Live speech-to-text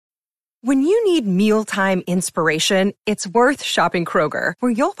When you need mealtime inspiration, it's worth shopping Kroger,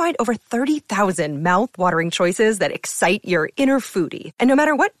 where you'll find over 30,000 mouth-watering choices that excite your inner foodie. And no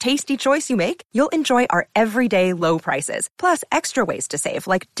matter what tasty choice you make, you'll enjoy our everyday low prices, plus extra ways to save,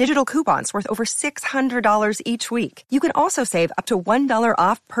 like digital coupons worth over $600 each week. You can also save up to $1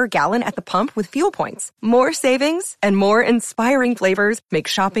 off per gallon at the pump with fuel points. More savings and more inspiring flavors make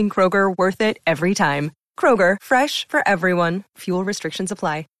shopping Kroger worth it every time. Kroger, fresh for everyone. Fuel restrictions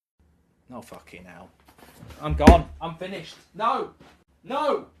apply. No fucking hell. I'm gone. I'm finished. No!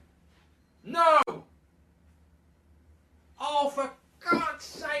 No! No! Oh, for God's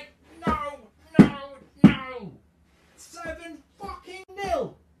sake, no! No! No! 7 fucking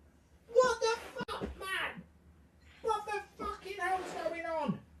nil! What the fuck, man? What the fucking hell's going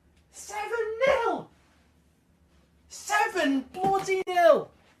on? 7-0! 7 bloody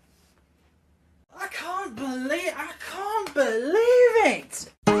nil! I can't believe it!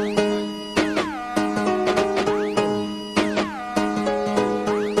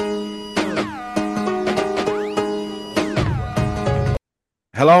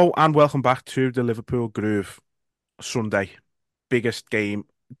 Hello and welcome back to the Liverpool Groove. Sunday, biggest game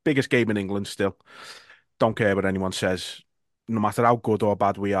in England still. Don't care what anyone says. No matter how good or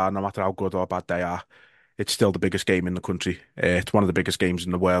bad we are, no matter how good or bad they are, it's still the biggest game in the country. It's one of the biggest games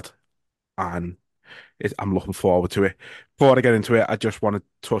in the world, and I'm looking forward to it. Before I get into it, I just want to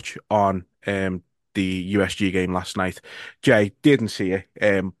touch on the USG game last night. Jay, didn't see it.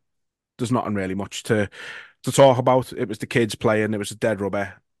 There's nothing really much to talk about. It was the kids playing. It was a dead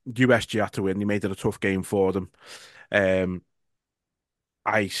rubber. USG had to win. He made it a tough game for them.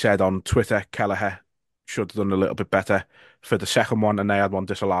 I said on Twitter, Kelleher should have done a little bit better for the second one, and they had one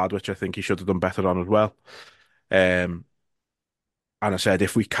disallowed, which I think he should have done better on as well. And I said,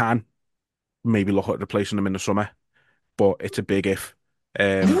 if we can, maybe look at replacing them in the summer, but it's a big if.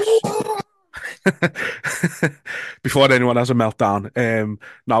 Before anyone has a meltdown.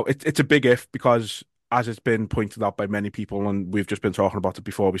 No, it's a big if because, as it's been pointed out by many people, and we've just been talking about it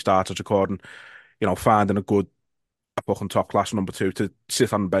before we started recording, finding a fucking top class number 2 to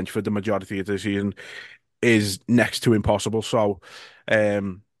sit on the bench for the majority of the season is next to impossible. So,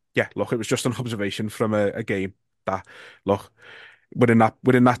 yeah, look, it was just an observation from a game that, look, we're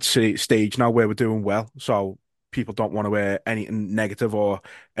in that stage now where we're doing well. So people don't want to wear anything negative or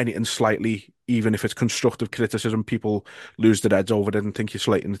anything slightly, even if it's constructive criticism, people lose their heads over it and think you're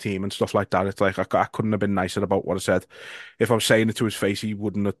slating the team and stuff like that. It's like, I couldn't have been nicer about what I said. If I was saying it to his face, he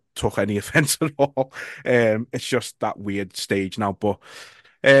wouldn't have took any offense at all. It's just that weird stage now. But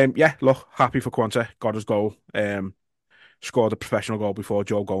yeah, look, happy for Quanta, got his goal. Scored a professional goal before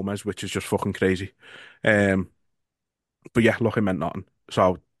Joe Gomez, which is just fucking crazy. But yeah, look, it meant nothing.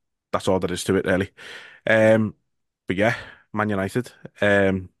 So that's all there is to it, really. But yeah, Man United.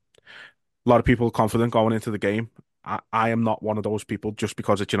 A lot of people confident going into the game. I am not one of those people just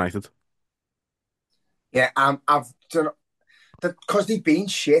because it's United. Yeah, I've done because they've been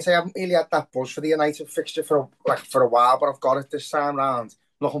shit. I haven't really had that buzz for the United fixture for a while, but I've got it this time round.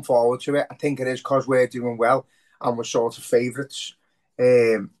 Looking forward to it. I think it is because we're doing well and we're sort of favourites.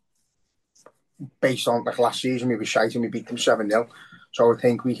 Based on last season, we were shite and we beat them 7-0. So I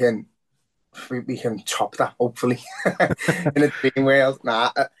think we can top that, hopefully, in a dream world.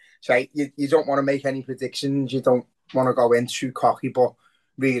 So you don't want to make any predictions. You don't want to go in too cocky, but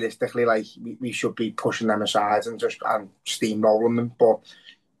realistically, we should be pushing them aside and steamrolling them. But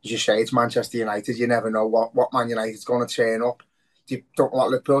as you say, it's Manchester United. You never know what Man United's going to turn up. You don't know what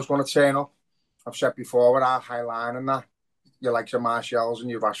Liverpool's going to turn up. I've said before with our high line and that, your likes of Martials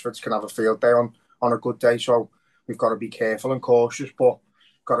and your Rashfords can have a field day on a good day. So we've got to be careful and cautious, but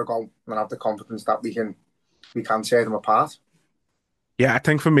got to go and have the confidence that we can tear them apart. Yeah, I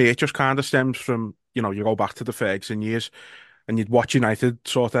think for me, it just kind of stems from, you go back to the Ferguson years and you'd watch United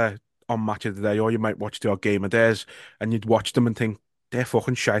sort of on Match of the Day, or you might watch the odd game of theirs and you'd watch them and think, they're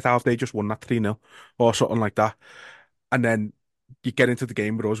fucking shite. How have they just won that 3-0 or something like that? And then you get into the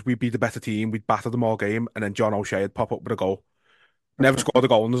game with us, we'd be the better team, we'd batter them all game, and then John O'Shea would pop up with a goal. Never scored a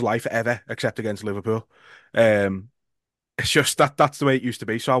goal in his life ever, except against Liverpool. It's just that's the way it used to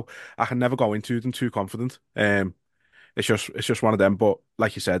be. So I can never go into them too confident. It's just one of them. But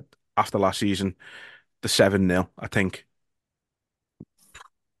like you said, after last season, the 7-0, I think,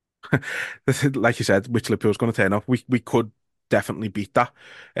 like you said, which Liverpool's going to turn up. We could definitely beat that.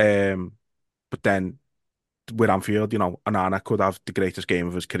 But then with Anfield, Onana could have the greatest game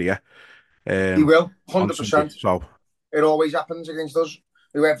of his career. He will, 100%. So it always happens against us.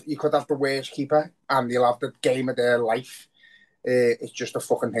 You could have the worst keeper and you'll have the game of their life. It's just a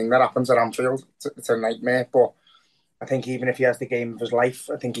fucking thing that happens at Anfield. It's a nightmare. But I think even if he has the game of his life,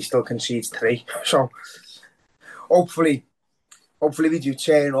 I think he still concedes three. So hopefully, hopefully we do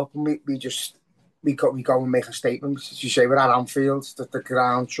turn up and we go and make a statement. As you say, we're at Anfield, that the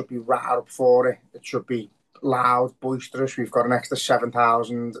ground should be right up for it. It should be loud, boisterous. We've got an extra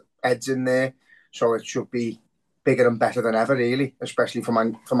 7,000 heads in there, so it should be bigger and better than ever, really, especially for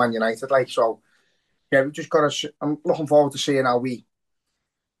Man United. Like so, yeah, we just got to. I'm looking forward to seeing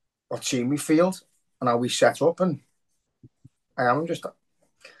what team we field and how we set up. And I am just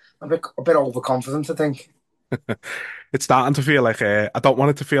a bit overconfident, I think. It's starting to feel like I don't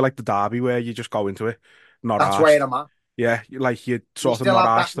want it to feel like the derby where you just go into it not That's where asked. I'm at. Yeah, like you're You sort of still not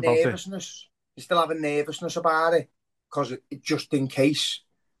have that asked about it. nervousness. You still have a nervousness about it because it just in case.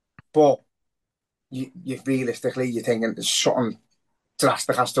 But you realistically, you're thinking something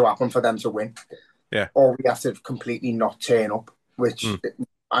drastic has to happen for them to win, Yeah. or we have to completely not turn up. Which Mm.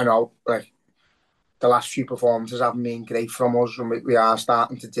 I know, like the last few performances haven't been great from us, and we are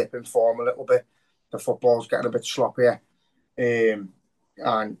starting to dip in form a little bit. The football's getting a bit sloppier,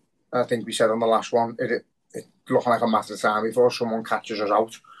 and I think we said on the last one, it looking like a matter of time before someone catches us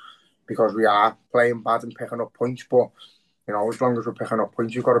out because we are playing bad and picking up points. But as long as we're picking up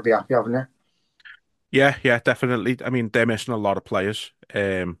points, you've got to be happy, haven't you? Yeah, yeah, definitely. I mean, they're missing a lot of players.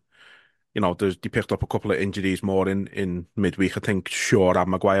 They picked up a couple of injuries more in midweek. I think Shaw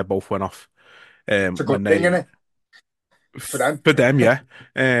and Maguire both went off. It's a When good thing, isn't they it, for them? for them, yeah.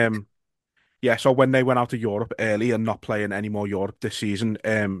 Yeah, so when they went out of Europe early and not playing any more Europe this season,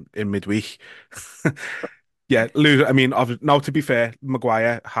 in midweek, yeah, lose. I mean, now to be fair,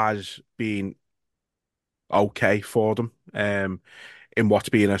 Maguire has been okay for them. In what's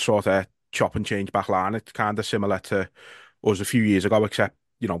been a sort of chop and change back line, it's kind of similar to us a few years ago, except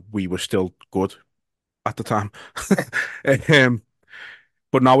we were still good at the time. Um,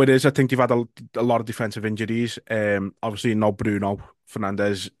 but now it is. I think they've had a lot of defensive injuries. Obviously, no Bruno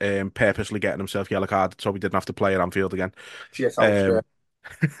Fernandes purposely getting himself yellow carded, so we didn't have to play at Anfield again. Shit out, yeah.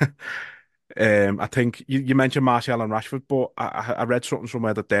 Um, I think you mentioned Martial and Rashford, but I read something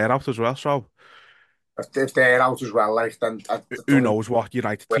somewhere that they're out as well. So If they're out as well, like then that who doesn't. knows what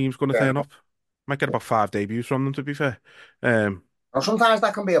United team's going to turn up? Might get about 5 debuts from them, to be fair. Um, And sometimes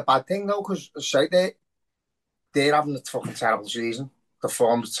that can be a bad thing though, because say they're having a fucking terrible season. The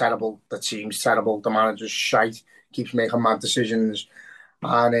form's terrible, the team's terrible, the manager's shite, keeps making mad decisions,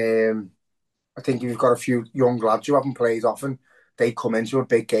 and I think if you've got a few young lads who haven't played often, they come into a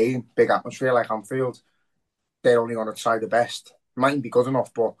big game, big atmosphere like Anfield. They're only going to try the best. Mightn't be good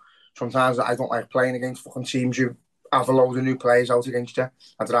enough, but sometimes I don't like playing against fucking teams who have a load of new players out against you.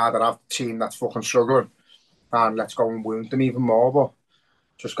 I'd rather have a team that's fucking struggling and let's go and wound them even more. But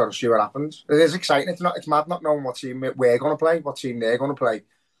just got to see what happens. It is exciting. It's mad not knowing what team we're going to play, what team they're going to play.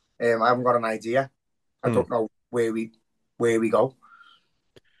 I haven't got an idea. I hmm. don't know where we go.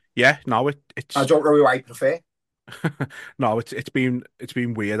 Yeah, no, I it's don't know who I prefer. no, it's been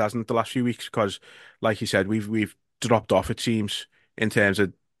weird, hasn't it, the last few weeks? Because, like you said, we've dropped off. It seems in terms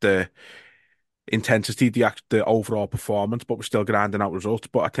of the intensity, the overall performance, but we're still grinding out results.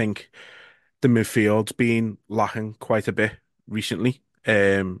 But I think the midfield's been lacking quite a bit recently.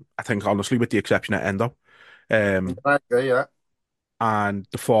 I think honestly, with the exception of Endo, um, I agree, yeah. and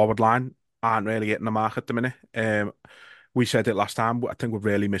the forward line aren't really hitting the mark at the minute. We said it last time. I think we're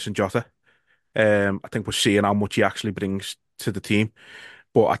really missing Jota. I think we're seeing how much he actually brings to the team.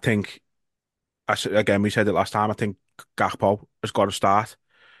 But I think, again, we said it last time. I think Gakpo has got to start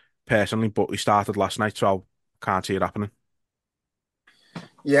personally, but he started last night, so can't see it happening.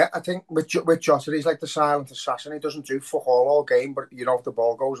 Yeah, I think with Jota, he's like the silent assassin. He doesn't do fuck all game, but if the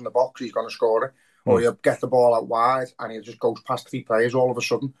ball goes in the box, he's going to score it. Or Hmm. he'll get the ball out wide and he just goes past three players all of a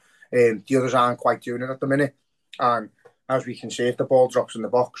sudden. The others aren't quite doing it at the minute. And as we can see, if the ball drops in the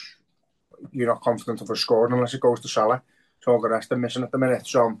box, you're not confident of us scoring unless it goes to Salah. So all the rest are missing at the minute.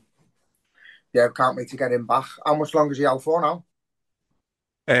 So, yeah, can't wait to get him back. How much longer is he out for now?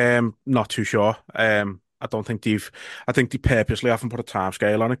 Not too sure. I don't think I think they purposely haven't put a time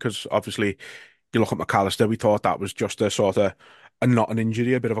scale on it because obviously you look at McAllister, we thought that was just a sort of not an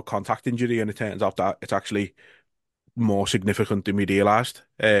injury, a bit of a contact injury, and it turns out that it's actually more significant than we realised.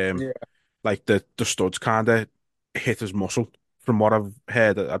 Yeah. Like the studs kind of hit his muscle. From what I've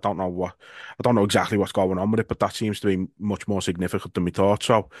heard, I don't know exactly what's going on with it, but that seems to be much more significant than we thought.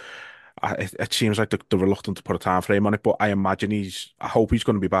 So it seems like they're reluctant to put a time frame on it, but I hope he's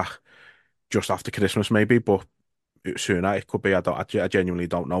going to be back just after Christmas, maybe, but sooner it could be. I genuinely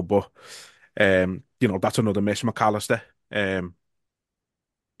don't know, but that's another miss, McAllister.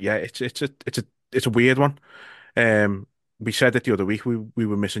 Yeah, it's a weird one. We said it the other week. We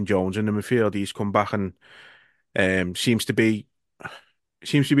were missing Jones in the midfield. He's come back and Seems to be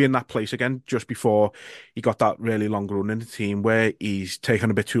in that place again just before he got that really long run in the team where he's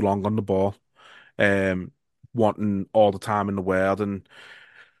taken a bit too long on the ball, um, wanting all the time in the world and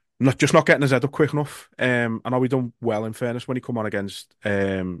not getting his head up quick enough. I know he done well in fairness when he come on against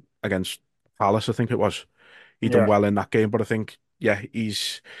Palace, I think it was. He done Yeah. well in that game, but I think yeah,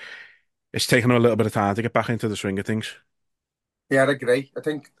 it's taken him a little bit of time to get back into the swing of things. Yeah, I agree. I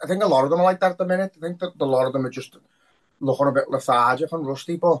think a lot of them are like that at the minute. I think that a lot of them are just looking a bit lethargic and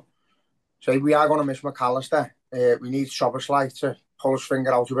rusty. But say we are going to miss McAllister. We need Soberslide to pull his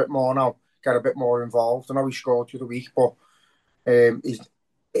finger out a bit more now, get a bit more involved. I know he scored through the week, but he's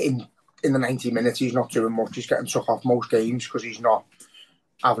in in the 90 minutes. He's not doing much. He's getting took off most games because he's not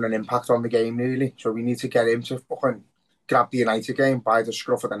having an impact on the game really. So we need to get him to fucking grab the United game by the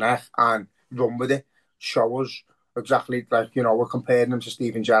scruff of the neck and run with it. Show us exactly like we're comparing him to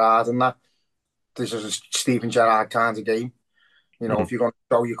Steven Gerrard and that. This is a Steven Gerrard kind of game. Mm. If you're going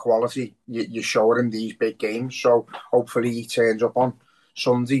to show your quality, you show it in these big games. So hopefully he turns up on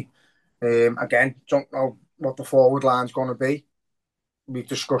Sunday. Again, don't know what the forward line's going to be. We've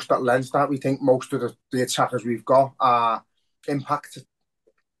discussed at length that we think most of the attackers we've got are impact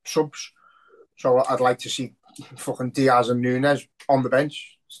subs. So I'd like to see fucking Diaz and Nunes on the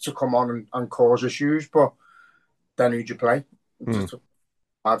bench to come on and cause issues. But then who'd you play? Mm. Just a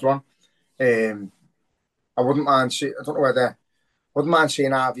bad one. I wouldn't mind see. I don't know whether wouldn't mind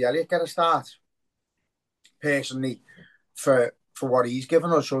seeing Harvey Elliott get a start personally for what he's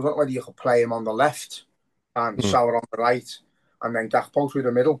given us. So I don't know whether you could play him on the left and Mm. Salah on the right, and then Gakpo through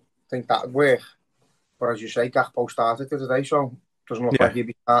the middle. I think that would work. But as you say, Gakpo started today, so doesn't look like Yeah. he'd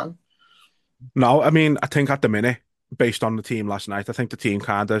be starting. No, I mean, I think at the minute, based on the team last night, I think the team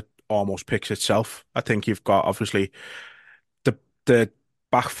kind of almost picks itself. I think you've got obviously the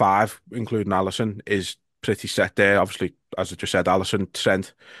back five, including Allison, is pretty set there. Obviously, as I just said, Allison,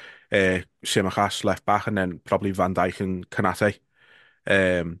 Trent, Tsimikas left back, and then probably Van Dijk and Kanate,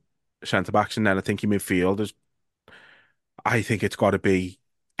 um, centre backs, and then I think your midfield is. I think it's got to be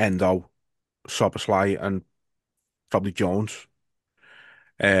Endo, Szoboszlai, and probably Jones.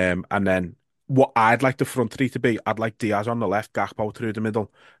 And then what I'd like the front three to be, I'd like Diaz on the left, Gakpo through the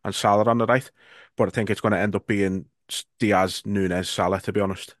middle, and Salah on the right. But I think it's going to end up being Diaz, Nunes, Salah, to be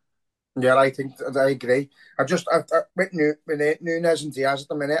honest. Yeah, I agree. With Nunes and Diaz at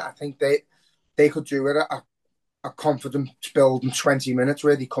the minute, I think they could do it a confidence build in 20 minutes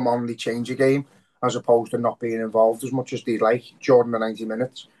where they come on and they change a game as opposed to not being involved as much as they like during the 90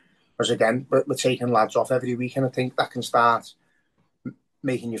 minutes. Because again, we're taking lads off every week, and I think that can start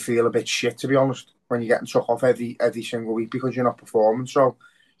making you feel a bit shit, to be honest, when you're getting took off every single week because you're not performing. So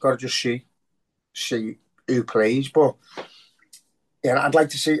got to just see who plays. But yeah, I'd like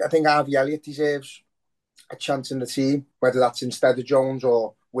to see. I think Harvey Elliott deserves a chance in the team, whether that's instead of Jones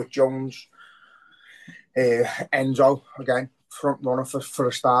or with Jones. Enzo again, front runner for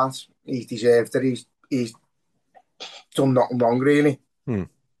a start. He's deserved it. He's done nothing wrong really. Hmm.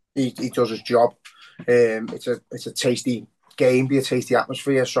 He does his job. It's a tasty game, be a tasty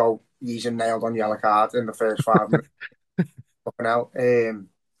atmosphere. So he's nailed on yellow card in the first 5 minutes. Fucking hell.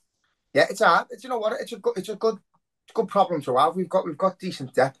 Yeah, it's hard. You know what? It's a good problem to have. We've got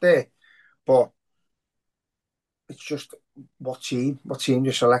decent depth there, but it's just what team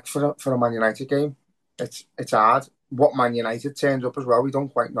you select for a Man United game. It's hard. What Man United turns up as well, we don't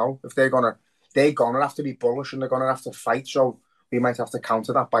quite know if they're gonna have to be bullish and they're gonna have to fight. So we might have to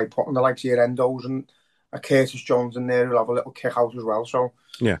counter that by putting the likes of your Endos and a Curtis Jones in there who'll have a little kick out as well. So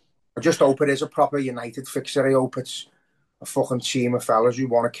Yeah. I just hope it is a proper United fixture. I hope it's a fucking team of fellas who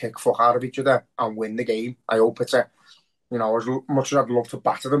want to kick fuck out of each other and win the game. I hope it's as much as I'd love to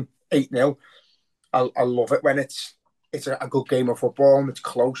batter them 8-0, I love it when it's a good game of football and it's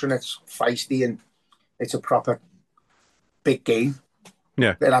close and it's feisty and it's a proper big game.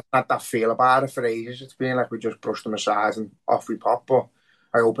 Yeah. And I've had that feel about it for ages. It's been like we just brushed them aside and off we pop. But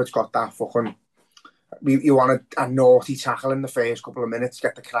I hope it's got that fucking. You want a naughty tackle in the first couple of minutes,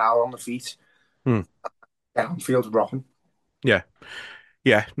 get the crowd on the feet. Hmm. Get Anfield's rocking. Yeah.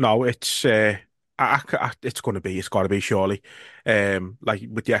 Yeah. No, it's it's going to be. It's got to be surely. Like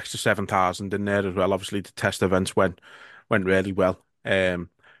with the extra 7,000 in there as well. Obviously, the test events went really well.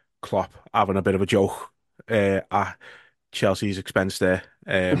 Klopp having a bit of a joke at Chelsea's expense there,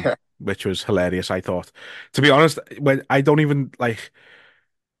 which was hilarious. I thought, to be honest, when I don't even like.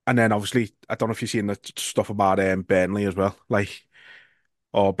 And then obviously, I don't know if you've seen the stuff about Burnley as well. Like,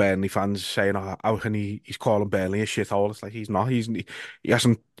 or Burnley fans saying, "Oh, how can he's calling Burnley a shithole?" It's like he's not. He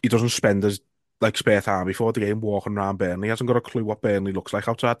doesn't spend his like spare time before the game walking around Burnley. He hasn't got a clue what Burnley looks like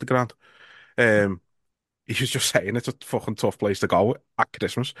outside the ground. Um, he was just saying it's a fucking tough place to go at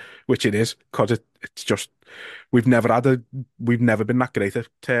Christmas, which it is, because it's just we've never had a we've never been that great at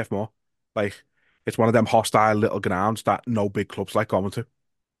Turf Moor. Like it's one of them hostile little grounds that no big clubs like going to.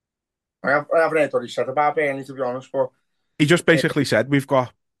 I haven't heard what he said about Burnley, to be honest, but He just basically said we've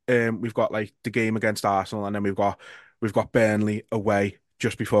got like the game against Arsenal, and then we've got Burnley away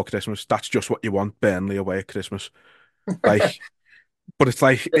just before Christmas. That's just what you want, Burnley away at Christmas. Like, but it's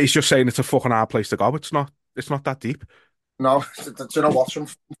like he's just saying it's a fucking hard place to go. It's not. It's not that deep. no, do you know what? Some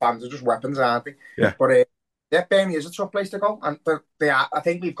fans are just weapons, aren't they? Yeah. But yeah, Burnley is a tough place to go, and they are. I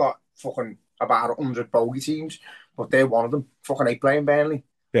think we've got fucking about 100 bogey teams, but they're one of them. Fucking hate playing Burnley.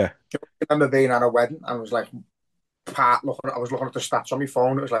 Yeah. I remember being at a wedding and I was like, I was looking at the stats on my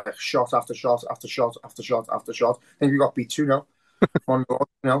phone. It was like shot after shot after shot after shot after shot. I think we got beat 2-0.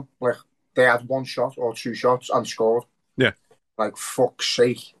 Like they had one shot or two shots and scored. Yeah. Like fuck's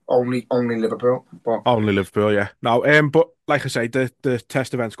sake, only Liverpool. But Only Liverpool, yeah. No, but like I say, the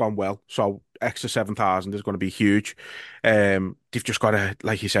test event's gone well, so extra 7,000 is going to be huge. They've just got to,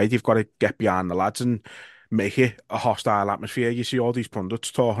 like you say, they've got to get behind the lads and make it a hostile atmosphere. You see all these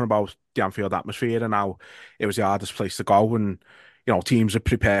pundits talking about the Anfield atmosphere and how it was the hardest place to go, and teams are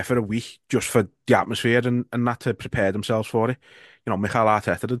prepared for a week just for the atmosphere and that to prepare themselves for it. Mikel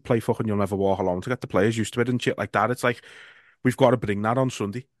Arteta did play fucking You'll Never Walk Alone to get the players used to it and shit like that. It's like we've got to bring that on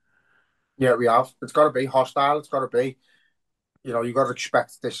Sunday. yeah, we have. It's got to be hostile. It's got to be. You've got to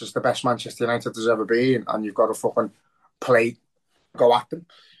expect this is the best Manchester United has ever been, and you've got to fucking go at them.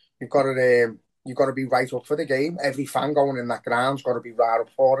 You've got to be right up for the game. Every fan going in that ground's got to be right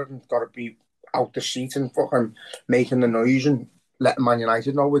up for it, and got to be out the seat and fucking making the noise and letting Man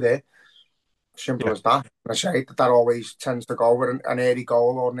United know we're there. Simple as that. And I say that always tends to go with an early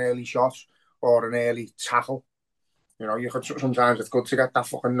goal or an early shot or an early tackle. Sometimes it's good to get that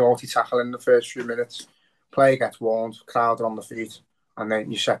fucking naughty tackle in the first few minutes. Player gets warmed, crowd are on the feet, and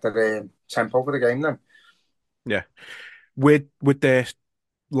then you set the tempo for the game then. Yeah. With their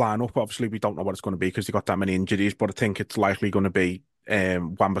lineup, obviously we don't know what it's going to be because they got that many injuries, but I think it's likely going to be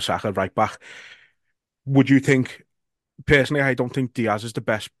Wan-Bissaka right back. Would you think, personally, I don't think Diaz is the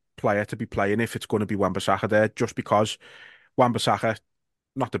best player to be playing if it's going to be Wan-Bissaka there, just because Wan-Bissaka,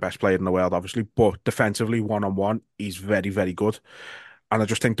 not the best player in the world, obviously, but defensively, one-on-one, he's very, very good. And I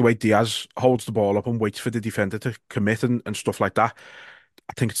just think the way Diaz holds the ball up and waits for the defender to commit and stuff like that,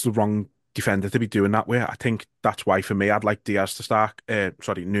 I think it's the wrong defender to be doing that way. I think that's why, for me, I'd like Nunez to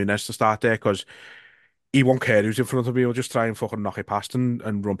start there, because he won't care who's in front of him. He'll just try and fucking knock it past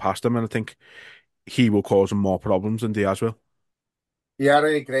and run past him. And I think he will cause him more problems than Diaz will. Yeah, I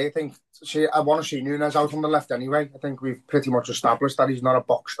agree. I want to see Nunez out on the left anyway. I think we've pretty much established that he's not a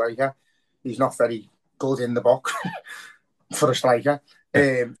box striker. He's not very good in the box for a striker.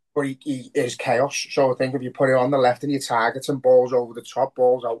 But he is chaos. So I think if you put it on the left and you target some balls over the top,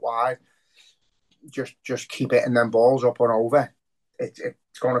 balls out wide, just keep hitting them balls up and over. It's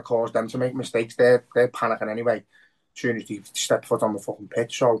going to cause them to make mistakes. They're panicking anyway as soon as they step foot on the fucking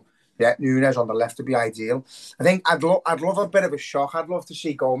pitch. So yeah, Nunez on the left would be ideal. I think I'd love a bit of a shock. I'd love to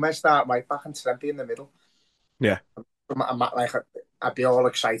see Gomez start right back and Trent in the middle. Yeah. I'd be all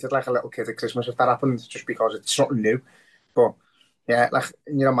excited like a little kid at Christmas if that happened, just because it's something new. But yeah,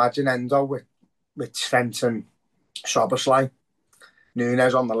 you imagine Endo with Trent and Szoboszlai,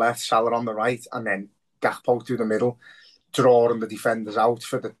 Nunez on the left, Salah on the right, and then Gakpo through the middle, drawing the defenders out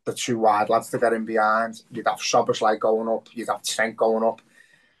for the two wide lads to get in behind. You'd have Szoboszlai going up, you'd have Trent going up.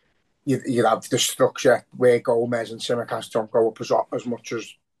 You'd have the structure where Gomez and Tsimikas don't go up as much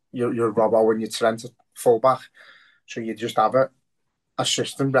as your Robbo and your Trent at fullback. So you just have a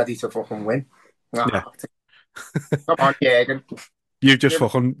system ready to fucking win. Yeah. Come on, Jürgen. You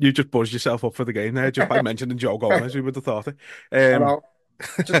just buzzed yourself up for the game there just by mentioning Joe Gomez. Who would have thought it?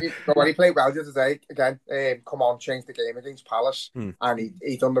 When he played well the other day, again, come on, changed the game against Palace, and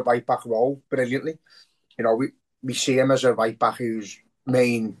he done the right back role brilliantly. We see him as a right back whose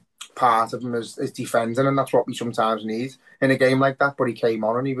main part of him is defending, and that's what we sometimes need in a game like that. But he came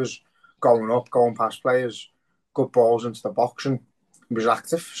on and he was going up, going past players, good balls into the box, and he was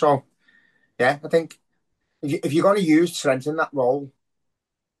active. So yeah, I think if you're going to use Trent in that role,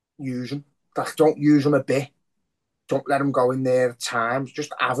 use him. Don't use him a bit. Don't let him go in there at times.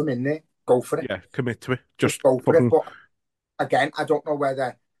 Just have him in there. Go for it. Yeah, commit to it. Just go for it. But again, I don't know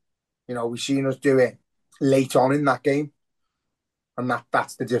whether, we've seen us do it late on in that game. And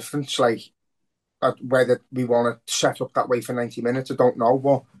that's the difference. Like, whether we want to set up that way for 90 minutes, I don't know.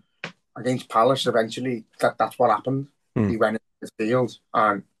 But against Palace, eventually, that's what happened. He went into the field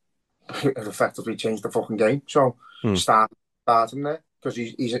and it effectively changed the fucking game. So start him there, because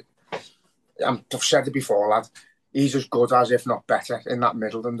I've said it before, lad. He's as good as, if not better, in that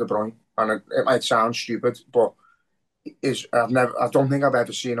middle than De Bruyne. And it might sound stupid, but I don't think I've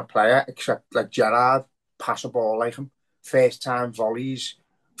ever seen a player except like Gerrard pass a ball like him. First time volleys,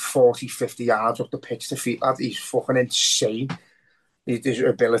 40, 50 yards up the pitch to feet, lad. He's fucking insane. His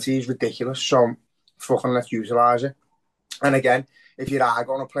ability is ridiculous. So fucking let's utilise it. And again, if you are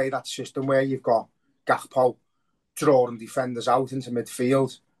going to play that system where you've got Gakpo drawing defenders out into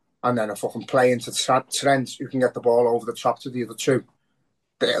midfield, and then a fucking play into Trent who can get the ball over the top to the other two,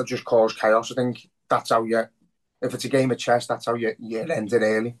 it'll just cause chaos. I think that's how if it's a game of chess, that's how you end it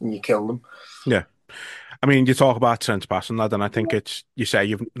early and you kill them. Yeah. I mean, you talk about Trent passing, lad, and I think you say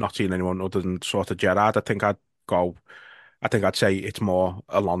you've not seen anyone other than sort of Gerrard. I think I'd say it's more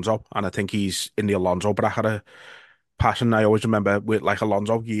Alonso, and I think he's in the Alonso bracket of passing. I always remember with like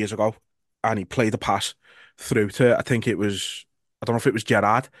Alonso years ago, and he played the pass through to, I don't know if it was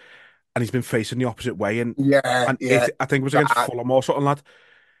Gerrard, and he's been facing the opposite way, and Yeah. I think it was against Fulham or something, lad.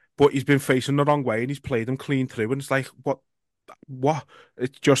 But he's been facing the wrong way, and he's played him clean through, and it's like, what?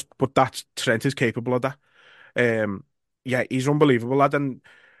 It's just, but that's Trent is capable of that. Yeah, he's unbelievable, lad. And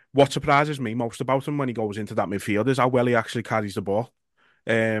what surprises me most about him when he goes into that midfield is how well he actually carries the ball.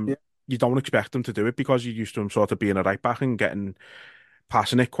 Yeah. You don't expect him to do it because you're used to him sort of being a right back and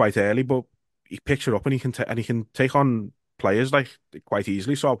passing it quite early, but he picks it up and he can take on players like quite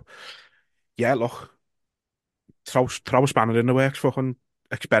easily. So yeah, look, throw a spanner in the works, fucking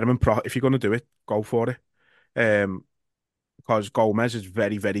experiment. If you're going to do it, go for it. Because Gomez is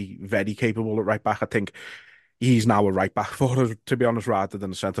very, very, very capable at right back. I think he's now a right back for us, to be honest, rather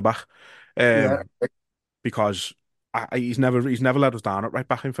than a centre back. Yeah. Because he's never let us down at right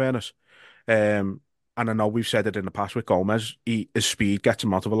back, in fairness. And I know we've said it in the past with Gomez, his speed gets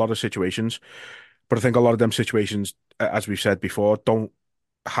him out of a lot of situations. But I think a lot of them situations, as we've said before, don't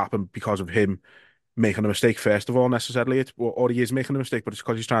happen because of him making a mistake, first of all, necessarily. Or he is making a mistake, but it's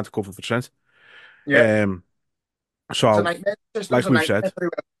because he's trying to cover for Trent. Yeah. So, It's a nightmare. like we've said,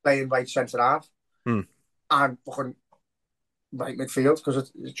 playing right centre half Hmm. and fucking right midfield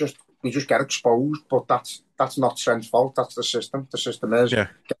because we just get exposed. But that's not Trent's fault. That's the system. The system is Yeah.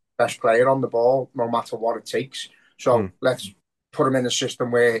 get the best player on the ball no matter what it takes. So let's put him in a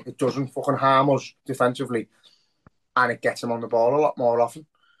system where it doesn't fucking harm us defensively, and it gets him on the ball a lot more often.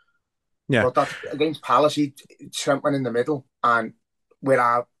 Yeah. But that's against Palace. Trent went in the middle, and with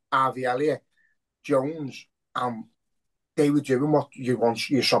Harvey Elliott, Jones, they were doing what you want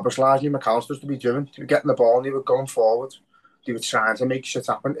your Szoboszlai and your McAllisters to be doing. They were getting the ball and they were going forward. They were trying to make shit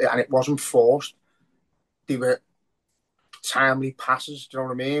happen, and it wasn't forced. They were timely passes. Do you know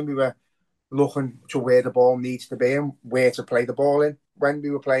what I mean? We were looking to where the ball needs to be and where to play the ball in. When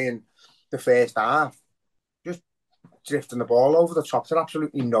we were playing the first half, just drifting the ball over the top to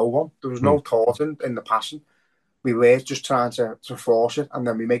absolutely no one. There was no thought in the passing. We were just trying to force it, and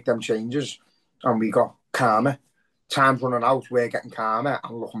then we make them changes, and we got calmer. Time's running out, we're getting calmer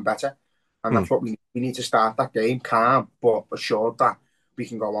and looking better. And that's what we need to start that game calm, but assured that we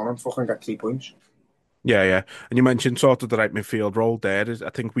can go on and fucking get 3 points. Yeah. And you mentioned sort of the right midfield role there. I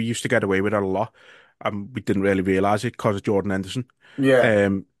think we used to get away with it a lot, and we didn't really realise it because of Jordan Henderson. Yeah.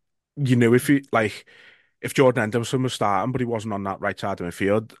 You knew if Jordan Henderson was starting, but he wasn't on that right side of the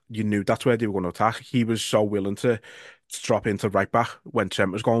field, you knew that's where they were going to attack. He was so willing to drop into right back when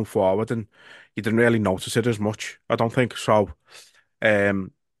Trent was going forward, and you didn't really notice it as much, I don't think. So,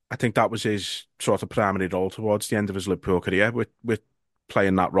 I think that was his sort of primary role towards the end of his Liverpool career with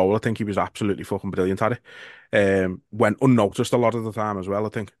playing that role. I think he was absolutely fucking brilliant at it. Went unnoticed a lot of the time as well, I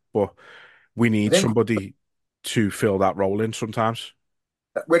think. But we need somebody to fill that role in sometimes.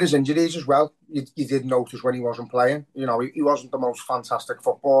 With his injuries as well, you did notice when he wasn't playing. You know, he wasn't the most fantastic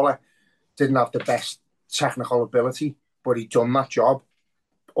footballer, didn't have the best technical ability, but he'd done that job.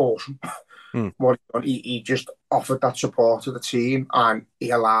 Awesome. What he just offered that support to the team, and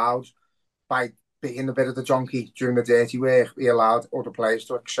he allowed, by being a bit of the donkey during the dirty work, he allowed other players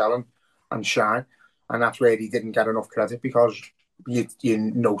to excel and shine. And that's where he didn't get enough credit because you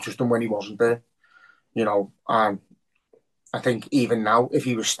noticed him when he wasn't there. You know, and I think even now, if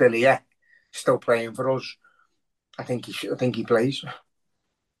he was still here, still playing for us, I think he plays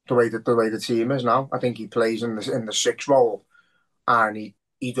the way the team is now. I think he plays in the sixth role, and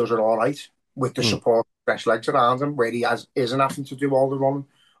he does it all right with the support, fresh legs around him, where he isn't having to do all the running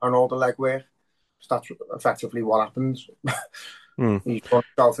and all the leg work. So that's effectively what happens. He's put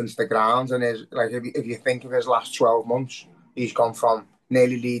himself into the ground, and if you think of his last 12 months, he's gone from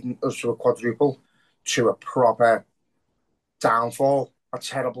nearly leading us to a quadruple to a proper downfall, a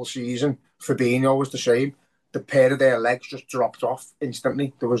terrible season. Fabinho was the same. The pair of their legs just dropped off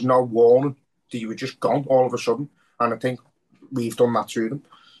instantly. There was no warning. they were just gone all of a sudden. And I think we've done that to them.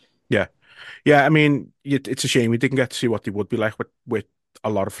 Yeah. Yeah, I mean, it's a shame we didn't get to see what they would be like with a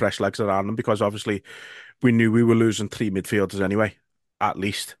lot of fresh legs around them because obviously we knew we were losing three midfielders anyway, at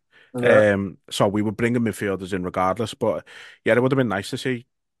least. Yeah. So we were bringing midfielders in regardless. But yeah, it would have been nice to see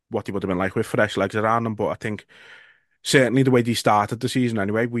what they would have been like with fresh legs around them. But I think certainly the way they started the season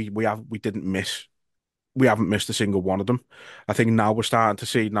anyway, we haven't missed a single one of them. I think now we're starting to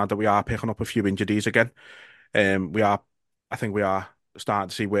see now that we are picking up a few injuries again. We are, I think we are starting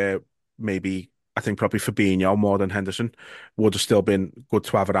to see where maybe I think probably Fabinho more than Henderson would have still been good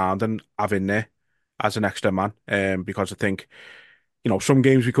to have around and have in there as an extra man. Because I think some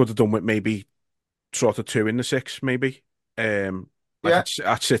games we could have done with maybe sort of two in the six, maybe. Like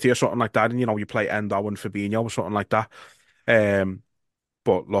Yeah. at City or something like that, and you play Endo and Fabinho or something like that. Um,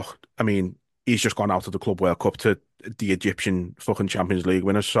 but look, I mean, he's just gone out of the Club World Cup to the Egyptian fucking Champions League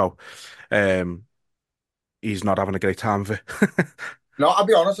winners, so um, he's not having a great time of it. No, I'll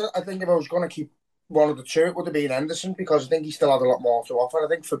be honest. I think if I was going to keep one of the two, it would have been Henderson because I think he still had a lot more to offer. I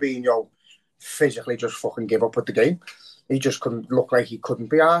think Fabinho physically just fucking gave up with the game. He just couldn't look like he couldn't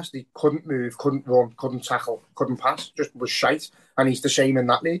be asked. He couldn't move, couldn't run, couldn't tackle, couldn't pass. Just was shite. And he's the same in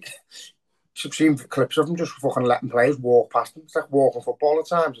that league. I've seen clips of him just fucking letting players walk past him. It's like walking football at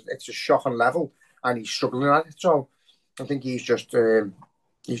times. It's a shocking level, and he's struggling at it. So I think he's just folded.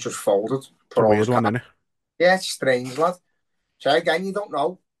 It's a weird one, isn't it? Yeah, it's strange, lad. So again, you don't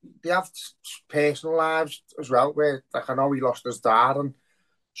know. They have personal lives as well. Where like I know he lost his dad, and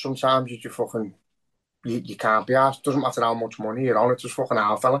sometimes you can't be asked. Doesn't matter how much money you're on. It's just fucking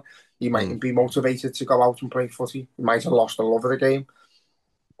our fella. He mightn't be motivated to go out and play footy. He might have lost the love of the game,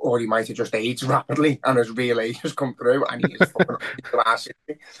 or he might have just aged rapidly and his real age has come through, and he is fucking class.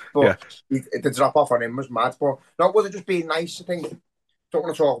 But the drop off on him was mad. But no, would have just been nice. I think. Don't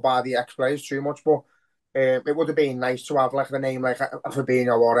want to talk about the ex-players too much, but it would have been nice to have like the name like a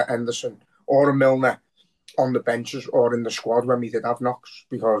Fabinho or a Henderson or a Milner on the benches or in the squad when we did have knocks,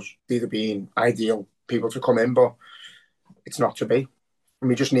 because they'd have been ideal people to come in, but it's not to be. And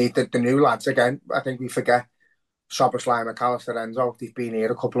we just need the new lads again. I think we forget Szoboszlai, McAllister, Enzo. They've been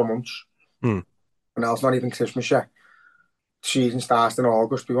here a couple of months. And now it's not even Christmas yet. Season starts in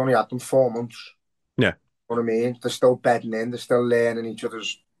August. We've only had them 4 months. Yeah. You know what I mean? They're still bedding in. They're still learning each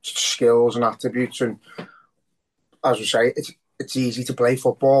other's skills and attributes. And as I say, it's easy to play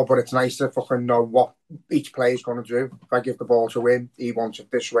football, but it's nice to fucking know what each player's going to do. If I give the ball to him, he wants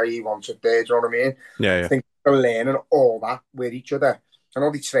it this way, he wants it there. Do you know what I mean? Yeah. I think they're learning all that with each other. I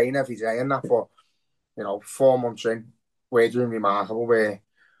know they train every day and that, but 4 months in, we're doing remarkable. Where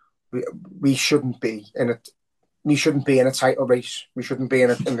we shouldn't be in it. We shouldn't be in a title race. We shouldn't be in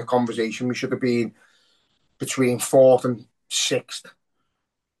the conversation. We should have been between 4th and 6th,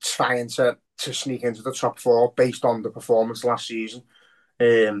 trying to sneak into the top 4 based on the performance last season,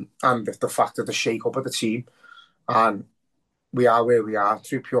 and the fact of the shake-up of the team. And we are where we are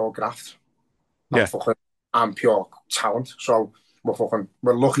through pure graft and pure talent. So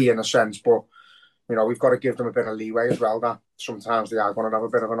we're lucky in a sense, but we've got to give them a bit of leeway as well, that sometimes they are going to have a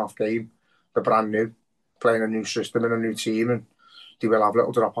bit of an off game. They're brand new, playing a new system and a new team, and they will have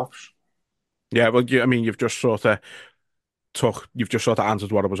little drop-offs. Yeah, well, I mean, you've just sort of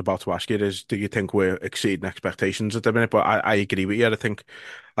answered what I was about to ask you. Do you think we're exceeding expectations at the minute? But I agree with you. I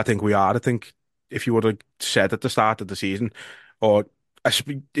think we are. I think if you would have said at the start of the season, or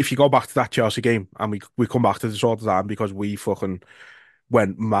if you go back to that Chelsea game, and we come back to this all the time because we fucking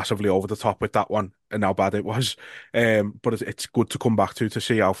went massively over the top with that one and how bad it was. But it's good to come back to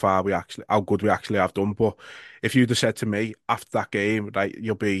see how good we actually have done. But if you'd have said to me after that game, like,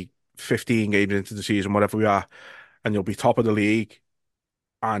 you'll be 15 games into the season, whatever we are, and you'll be top of the league,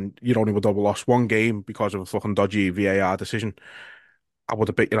 and you only would have lost one game because of a fucking dodgy VAR decision, I would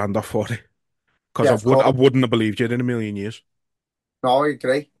have bit your hand off for it, because I wouldn't have believed you in a million years. No, I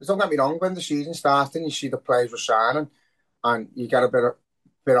agree. Don't get me wrong. When the season started and you see the players were signing, and you get a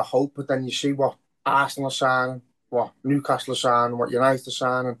bit of hope, but then you see what Arsenal are signing, what Newcastle are signing, what United are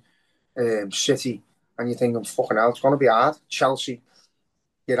signing, City, and you're thinking, fucking hell, it's going to be hard. Chelsea,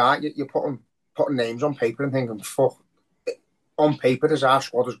 you're right. You're putting names on paper and thinking, fuck. On paper, is our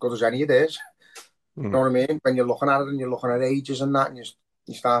squad as good as any of theirs? You know what I mean? When you're looking at it and you're looking at ages and that, and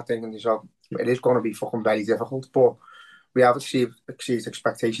you start thinking to yourself, it is going to be fucking very difficult. But we have exceeded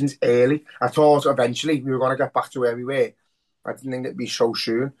expectations early. I thought eventually we were going to get back to where we were. I didn't think it'd be so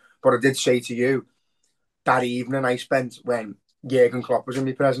soon. But I did say to you, that evening I spent when Jurgen Klopp was in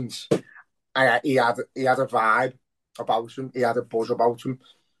my presence, he had a vibe about him. He had a buzz about him.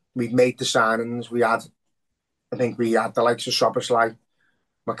 We'd made the signings. I think we had the likes of Szoboszlai.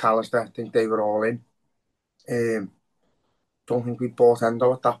 McAllister, I think they were all in. Don't think we bought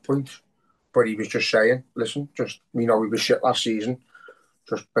Endo at that point, but he was just saying, listen, just we know we were shit last season,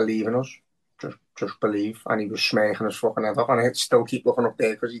 just believe in us, just believe, and he was smaking his fucking head off, and I'd still keep looking up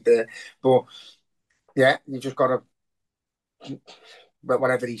there because he's there. But yeah, you just gotta, but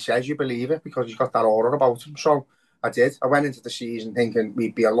whatever he says, you believe it because he's got that aura about him. So I did. I went into the season thinking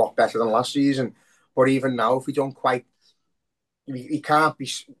we'd be a lot better than last season, but even now, if we don't quite, we can't be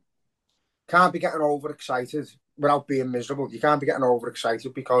getting overexcited without being miserable. You can't be getting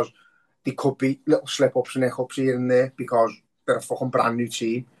overexcited because there could be little slip ups and hiccups here and there because they're a fucking brand new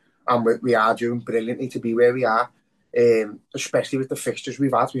team and we are doing brilliantly to be where we are. Especially with the fixtures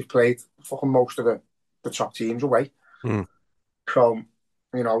we've had, we've played fucking most of the top teams away. Mm. So,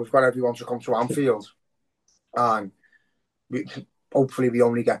 we've got everyone to come to Anfield and we, hopefully we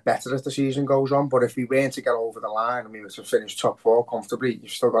only get better as the season goes on. But if we weren't to get over the line and we were to finish top four comfortably,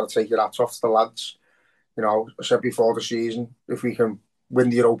 you've still got to take your hats off to the lads. I said before the season, if we can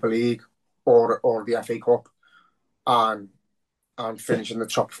win the Europa League or the FA Cup and finish in the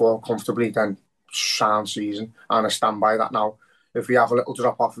top four comfortably, then sound season. And I stand by that now. If we have a little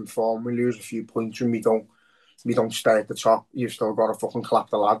drop off in form, we lose a few points and we don't stay at the top, you've still got to fucking clap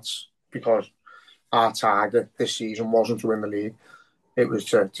the lads because our target this season wasn't to win the league. It was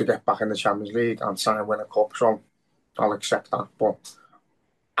to get back in the Champions League and try and win a cup. So I'll accept that. But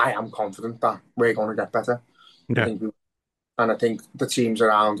I am confident that we're going to get better. Yeah. I think the teams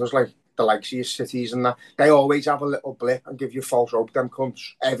around us, like the likes of your cities and that, they always have a little blip and give you false hope. Them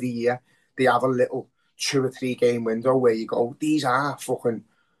cunts every year, they have a little 2 or 3 game window where you go, these are fucking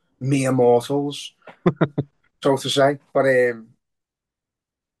mere mortals, so to say. But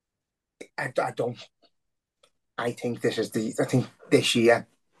I don't. I think this year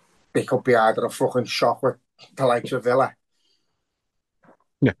they could be either a fucking shock with the likes of Villa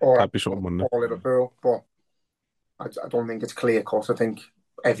Yeah, or that'd be something, wouldn't it? Liverpool, but I don't think it's clear cut. I think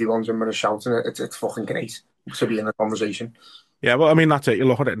everyone's in with a shout, and it's fucking great to be in the conversation. Yeah, well, I mean that's it. You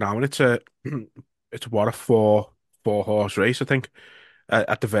look at it now, and it's what a four horse race, I think,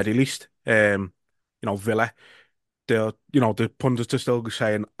 at the very least. Villa, the pundits are still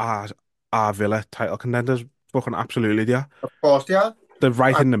saying, are Villa title contenders? Fucking absolutely, they are. Of course, yeah. They're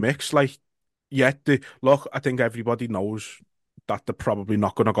right And in the mix. Like, look, I think everybody knows that they're probably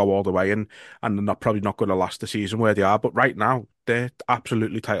not going to go all the way and they're probably not going to last the season where they are. But right now, they're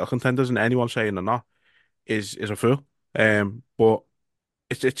absolutely title contenders, and anyone saying they're not is a fool. But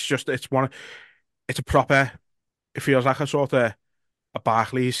it's a proper. It feels like a sort of a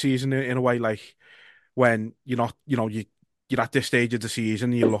Barclays season in a way, like when you're not, you're at this stage of the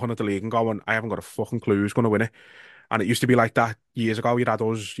season, you're looking at the league and going, I haven't got a fucking clue who's going to win it. And it used to be like that years ago. You'd had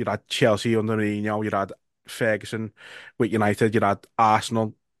us, you'd had Chelsea under Mourinho, you'd had Ferguson with United, you'd had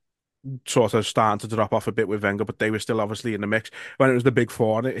Arsenal sort of starting to drop off a bit with Wenger, but they were still obviously in the mix. When it was the big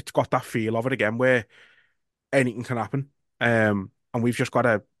four, and it's got that feel of it again where anything can happen. And we've just got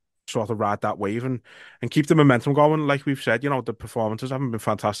to sort of ride that wave and keep the momentum going. Like we've said, the performances haven't been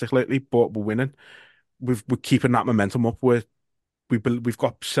fantastic lately, but we're winning. We're keeping that momentum up. We've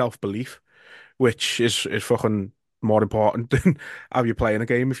got self-belief, which is fucking more important than how you play in a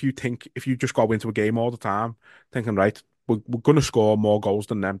game. If you just go into a game all the time thinking, right, we're going to score more goals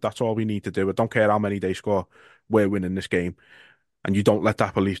than them. That's all we need to do. I don't care how many they score. We're winning this game. And you don't let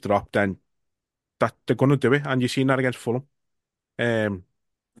that belief drop, then that they're going to do it. And you've seen that against Fulham. yeah,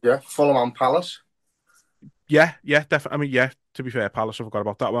 Fulham and Palace. Yeah, definitely. I mean, yeah, to be fair, Palace, I forgot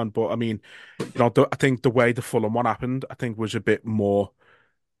about that one. But I mean, I think the way the Fulham one happened, I think was a bit more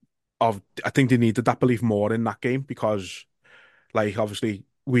I think they needed that belief more in that game because, like, obviously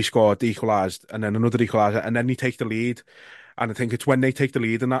we scored, equalised, and then another equaliser, and then they take the lead. And I think it's when they take the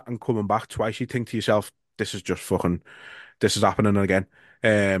lead and that and coming back twice, you think to yourself, this is happening again.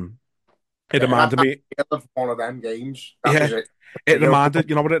 It It had reminded that me, feel of one of them games. That yeah, was it. it reminded,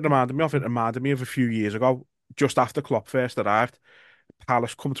 you know what it reminded me of? It reminded me of a few years ago, just after Klopp first arrived.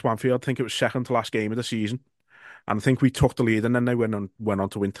 Palace come to Anfield, I think it was second to last game of the season. And I think we took the lead and then they went on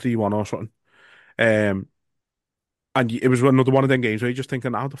to win 3-1 or something. Um, and it was another one of them games where you're just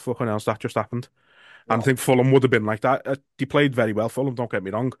thinking, how the fucking else that just happened? And I think Fulham would have been like that. They played very well, Fulham, don't get me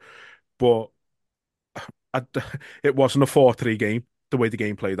wrong. But I, it wasn't a 4-3 game, the way the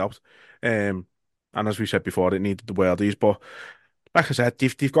game played out. And as we said before, it needed the worldies. But like I said,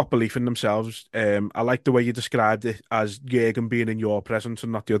 they've got belief in themselves. I like the way you described it as Jurgen being in your presence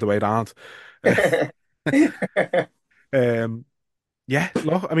and not the other way around. Um, yeah,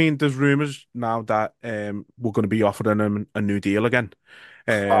 look, I mean, there's rumours now that we're going to be offering him a new deal again.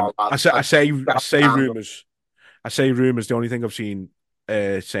 Oh, I say that- rumours. I say rumours. The only thing I've seen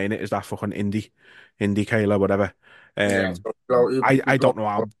saying it is that fucking Indy Kayla, whatever. Yeah, Um, I don't know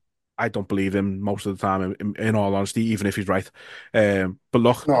how. I don't believe him most of the time. In all honesty, even if he's right. But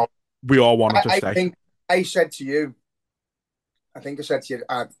look, no. we all want him to I stay. think I said to you, I think I said to you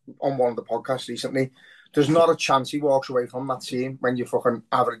on one of the podcasts recently, there's not a chance he walks away from that team when you fucking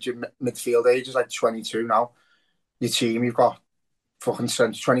average your midfield age is like 22 now. Your team, you've got fucking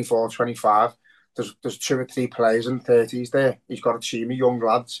 24, 25. There's two or three players in 30s there. He's got a team of young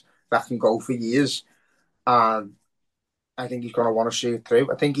lads that can go for years. And I think he's going to want to see it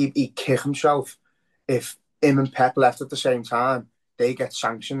through. I think he'd kick himself if him and Pep left at the same time. They get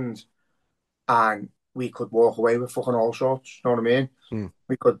sanctioned and we could walk away with fucking all sorts. You know what I mean? Mm.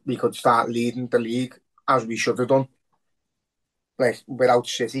 We could start leading the league as we should have done. Like without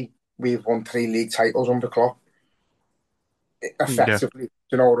City, we've won 3 league titles under Klopp. Yeah, Effectively, do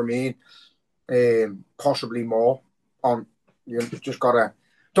you know what I mean? Possibly more. On you just gotta.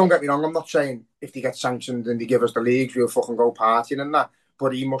 Don't get me wrong. I'm not saying if they get sanctioned and they give us the leagues, we'll fucking go partying and that.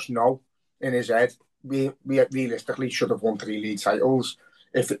 But he must know in his head we realistically should have won 3 league titles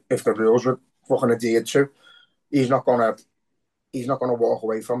if the rules were fucking adhered to. He's not gonna walk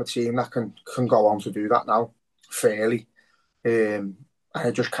away from a team that can go on to do that now fairly.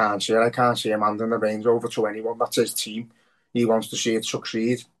 I just can't see it. I can't see him handing the reins over to anyone. That's his team. He wants to see it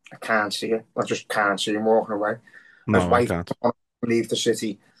succeed. I can't see it. I just can't see him walking away. His no, I wife can't. wants to leave the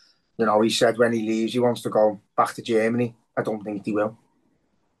city. You know, he said when he leaves, he wants to go back to Germany. I don't think he will.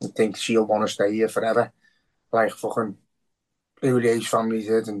 I think she'll want to stay here forever. Like fucking Ulie's family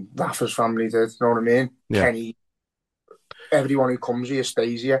did and Rafa's family did. You know what I mean? Yeah, Kenny, everyone who comes here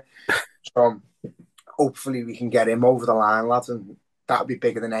stays here. So hopefully we can get him over the line, lads, and that'd be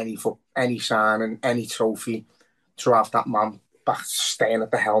bigger than any sign and any trophy to have that man back staying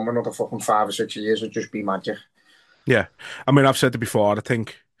at the helm another fucking 5 or 6 years would just be magic. yeah. I mean, I've said it before. I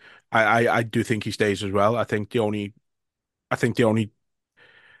think I do think he stays as well. I think the only I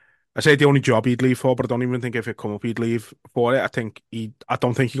say the only job he'd leave for, but I don't even think if it come up he'd leave for it. I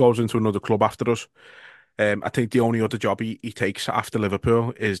don't think he goes into another club after us. I think the only other job he takes after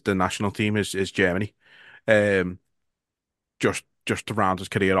Liverpool is the national team, is Germany. Um, just to round his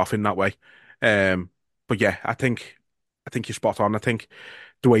career off in that way. Um, but yeah, I think you're spot on. I think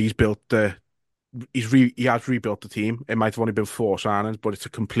the way he has rebuilt the team. It might have only been 4 signings, but it's a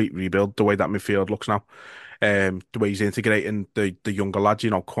complete rebuild. The way that midfield looks now, the way he's integrating the younger lads.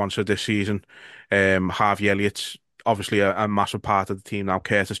 Quansah this season, Harvey Elliott's obviously a massive part of the team now.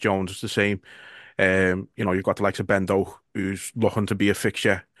 Curtis Jones is the same. You've got the likes of Bendo, who's looking to be a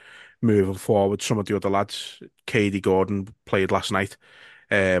fixture moving forward. Some of the other lads, Katie Gordon played last night.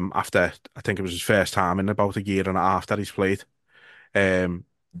 After I think it was his first time in about a year and a half that he's played. Um,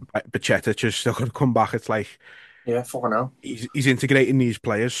 Bajcetic is still going to come back. It's like Yeah, fucking hell. he's integrating these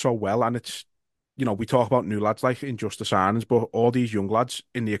players so well, and we talk about new lads like in just the signings, but all these young lads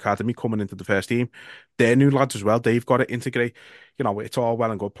in the academy coming into the first team, they're new lads as well. They've got to integrate. It's all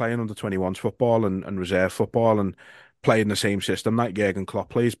well and good playing under 21s football and reserve football and playing the same system that Jurgen Klopp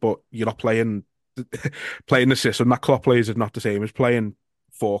plays, but you're not playing playing the system that Klopp plays is not the same as playing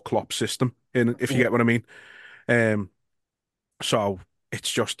for Klopp's system. If you Yeah. get what I mean. Um, so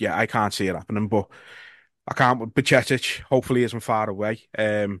it's just, yeah, I can't see it happening, but I can't. Bajcetic hopefully isn't far away.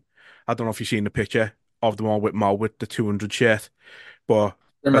 I don't know if you've seen the picture of the one with Mo with the 200 shirt, but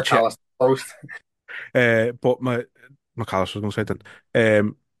In Bajcetic, McAllister post. but McAllister was going to say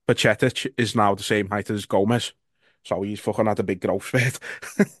that. Bajcetic is now the same height as Gomez, so he's fucking had a big growth spurt.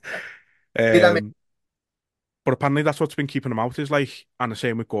 Did I make um, but apparently that's what's been keeping him out is like, and the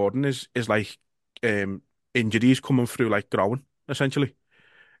same with Gordon is like, um, injuries coming through like growing essentially.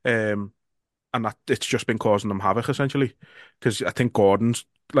 Um, and that it's just been causing them havoc essentially. Because I think Gordon's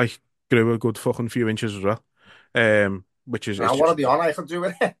like grew a good fucking few inches as well. Which is I it's want to just be on, I could do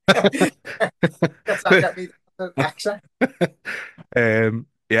it. Does that get me the accent?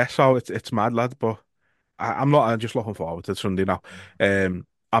 yeah, so it's mad, lad. But I'm not. I'm just looking forward to Sunday now.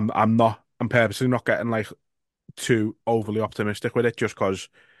 I'm not. I'm purposely not getting like too overly optimistic with it, just because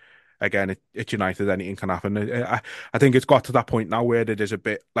again, it's United, anything can happen. I think it's got to that point now where it is a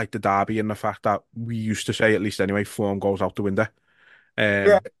bit like the derby and the fact that we used to say, at least anyway, form goes out the window.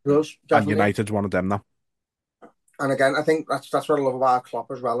 Yeah, Um, it does, and definitely. United's one of them now. And again, I think that's what I love about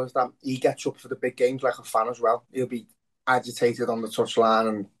Klopp as well, is that he gets up for the big games like a fan as well. He'll be agitated on the touchline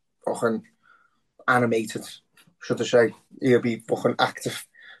and fucking animated, should I say. He'll be fucking active.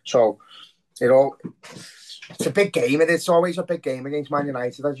 So it's a big game, and it's always a big game against Man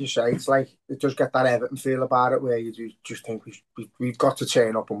United, as you say. It's like it does get that Everton feel about it, where you just think we've got to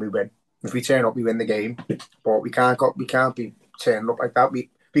turn up and we win. If we turn up, we win the game, but we can't be turning up like that. We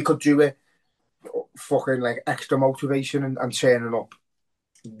could do it fucking like extra motivation and turning up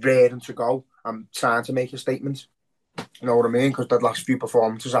raring to go and trying to make a statement. You know what I mean? Because the last few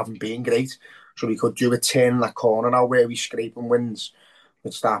performances haven't been great. So we could do a turn in that corner now where we scrape and wins.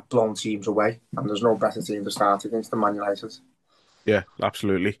 We'd start blowing teams away. And there's no better team to start against than Man United. Yeah,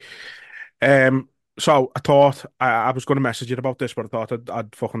 absolutely. So I thought I was going to message you about this, but I thought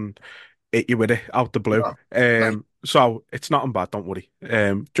I'd fucking hit you with it out the blue. No, nice. So it's nothing bad, don't worry.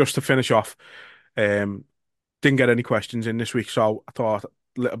 Just to finish off, um, didn't get any questions in this week, so I thought a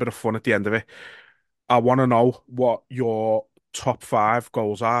little bit of fun at the end of it. I want to know what your top five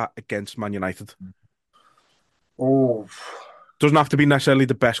goals are against Man United. Oh, Doesn't have to be necessarily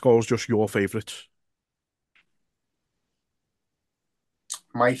the best goals, just your favourites.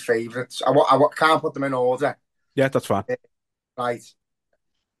 my favourites. Can't put them in order. Yeah, that's fine. Right.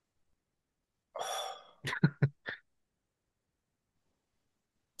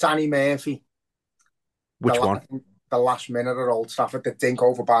 Danny Murphy. Which one? The last minute at Old Trafford, the dink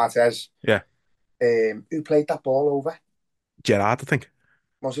over Bartes. Yeah, Who played that ball over? Gerrard, I think.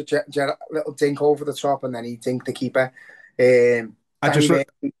 Was it little dink over the top and then he dinked the keeper? I Danny just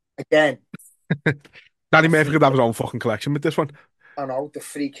Murphy again. Danny Murphy could have his own fucking collection with this one. I know the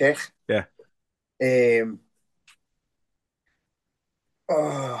free kick. Yeah.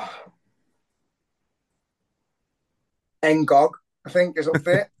 Oh, Ngog, I think, is up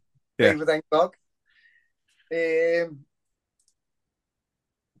there. Yeah. David Ngog. The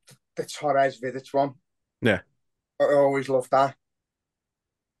Torres Vidic one. Yeah. I always love that.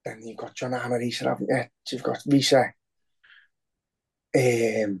 Then you've got John Arne Riise, haven't you? You've got Riise.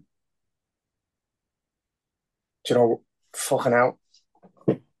 Do you know, fucking hell.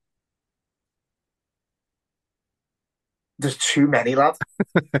 There's too many, lad.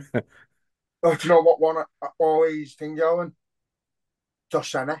 Oh, do you know what one I always think going?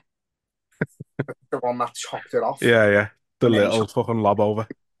 Josh Senna. The one that chopped it off. Yeah. The And then little fucking lob over.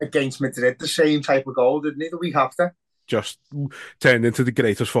 against Madrid, the same type of goal, didn't he, the week after? Just turned into the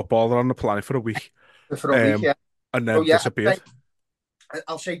greatest footballer on the planet for a week. For a week, yeah. And So, then yeah, disappeared.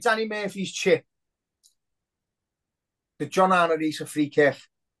 I'll say Danny Murphy's chip. The John Arne Riise free kick.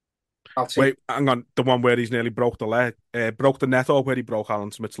 I'll take Wait, hang on. The one where he's nearly broke the leg, broke the net, or where he broke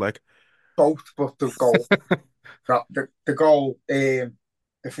Alan Smith's leg. both, but the goal. the goal, the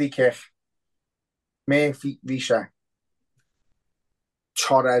free kick. Murphy, Riise.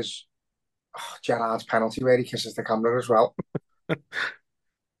 Torres. Oh, Gerrard's penalty where he kisses the camera as well.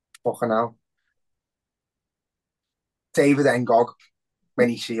 Fucking hell. David Ngog when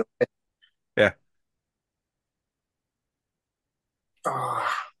he sealed it. Yeah. Oh,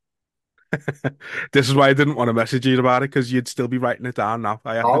 This is why I didn't want to message you about it, because you'd still be writing it down now.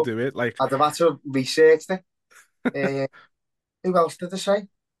 I had to no, do it. Like, I'd have had to research it. Who else did I say?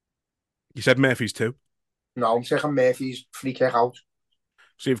 you said Murphy's too. No, I'm taking Murphy's free kick out.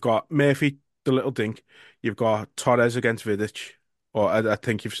 So you've got Murphy, the little dink. You've got Torres against Vidic. Or I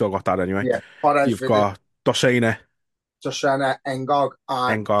think you've still got that anyway. Yeah, Torres, You've Vidic, got Dossena, Josena, Ngog,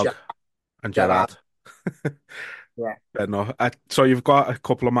 and Engog, and Gerrard. Yeah. But no, so you've got a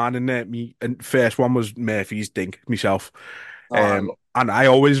couple of man in there. Me and first one was Murphy's dink myself. And I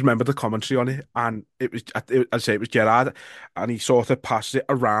always remember the commentary on it, and I'd say it was Gerrard, and he sort of passes it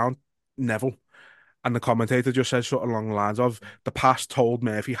around Neville, and the commentator just says sort of along the lines of the pass told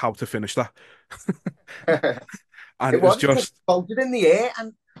Murphy how to finish that, and it was just floated in the air,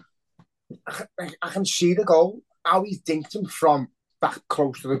 and I can see the goal, how he's dinked him from that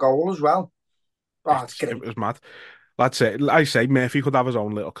close to the goal as well. Oh, it's great. it was mad. That's it. I say Murphy could have his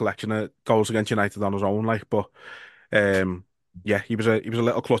own little collection of goals against United on his own, like, but yeah, he was a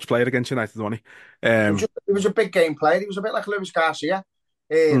little clutch player against United, wasn't he? He was a big game player. He was a bit like Luis Garcia,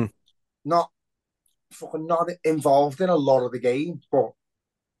 not involved in a lot of the game, but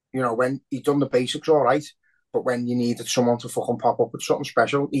you know when he done the basics all right. But when you needed someone to fucking pop up with something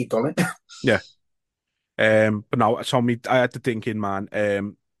special, he done it. Yeah. But no, I had to think in, man.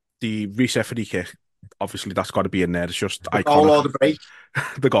 The reset free kick, obviously that's got to be in there. It's just iconic. Goal or the break.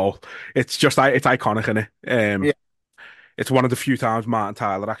 The goal. It's iconic, isn't it? Yeah. It's one of the few times Martin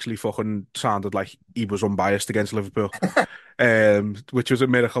Tyler actually fucking sounded like he was unbiased against Liverpool, which was a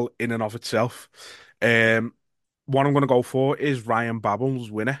miracle in and of itself. What I'm going to go for is Ryan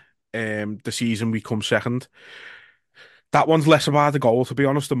Babel's winner. The season we come second. That one's less about the goal, to be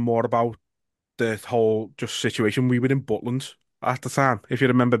honest, and more about the whole just situation. We were in Butland at the time, if you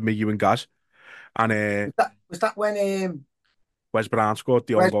remember me, you and Gaz. And was that when Wes Brown scored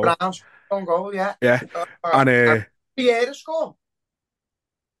the own goal. Brown's own goal, yeah. Yeah. And Vieira scored.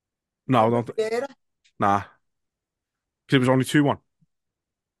 no, don't. Vieira. Nah. Because it was only 2-1.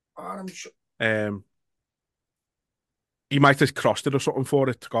 Oh, I'm sure. Um, he might have crossed it or something for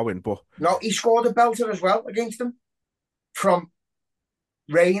it to go in, but No, he scored a belter as well against them from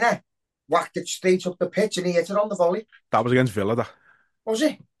Reina. Whacked it straight up the pitch and he hit it on the volley. that was against Villa. That, Was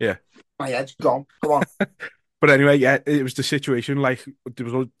it? yeah. My head's gone. Come on. But anyway, yeah, it was the situation. Like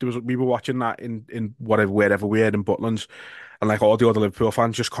we were watching that in whatever wherever we were in Butlands, and like all the other Liverpool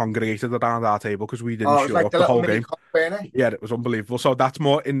fans just congregated around our table because we didn't Oh, it's show like up the the little whole mini game. cup, weren't it? Yeah, it was unbelievable. So that's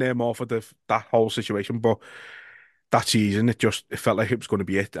more in there more for that whole situation. But that season, it felt like it was going to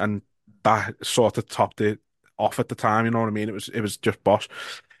be it, and that sort of topped it off at the time. You know what I mean? It was just boss.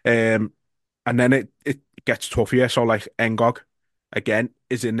 Um, and then it gets tough here. So like Ngog again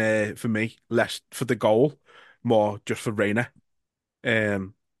is in there for me, less for the goal, more just for Reina.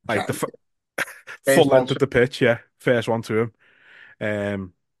 Like the full There's one. length of the pitch, yeah, first one to him.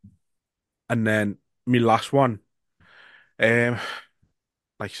 Um, and then my last one. Um,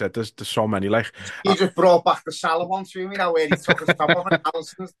 like I said, there's so many. Like, You just brought back the Salah one to me now, where he took his top off, and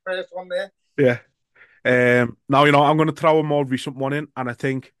Allison's the first one there. yeah. Now I'm going to throw a more recent one in, and I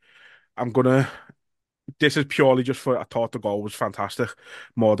think I'm gonna. This is purely just for I thought the goal was fantastic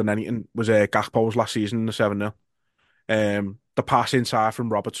more than anything. Was Gakpo's last season in the 7-0. The pass inside from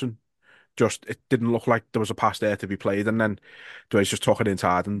Robertson, just it didn't look like there was a pass there to be played, and then Dwayne just took it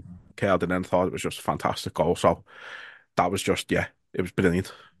inside and curled it in. Thought it was just a fantastic goal. So that was just it was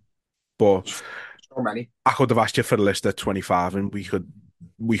brilliant. But So many. I could have asked you for the list at 25, and we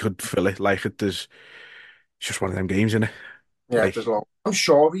could fill it. Like it's just one of them games, isn't it? Yeah, Like there's a lot. I'm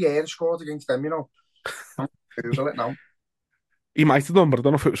sure Vieira scored against them, you know. I'm Google it now. he might have done, but I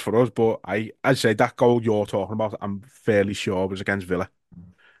don't know if it was for us. But I'd say that goal you're talking about, I'm fairly sure was against Villa.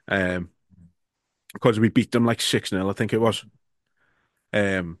 Um, because we beat them like 6-0, I think it was.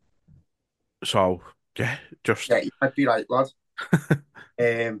 Um, so yeah, just Yeah, you might be right, lad.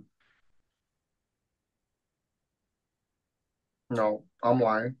 Um, no, I'm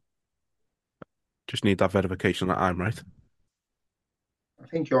lying. just need that verification that I'm right. I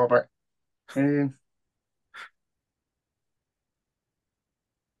think you're right. Um,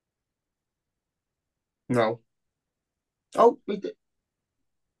 no. Oh, we did.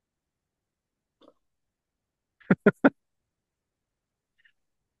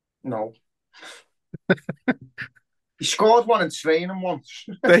 No. He scored one in training once.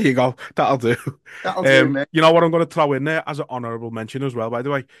 There you go. That'll do. That'll do, mate. You know what I'm going to throw in there as an honourable mention as well, by the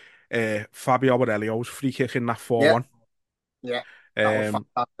way? Fabio Aurelio's free kick in that Yeah, 4-1. yeah. That was Um,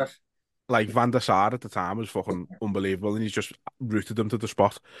 fantastic. like Van der Sar at the time was fucking unbelievable, and he's just rooted them to the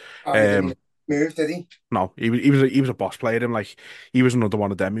spot. And he didn't Um, even move, did he? no, he was a boss player, and like he was another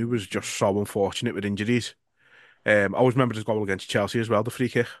one of them who was just so unfortunate with injuries. I always remember his goal against Chelsea as well, the free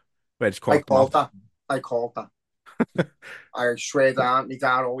kick where he's I caught them called out. that. I called that. I swear down, my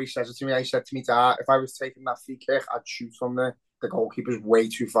dad always says it to me. I said to me, Dad, if I was taking that free kick, I'd shoot from the goalkeeper's way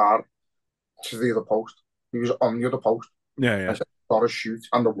too far to the other post. He was on the other post. Yeah, I yeah. said, gotta shoot,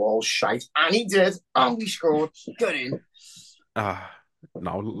 and the wall's shite. And he did, and we scored. Good in. Ah,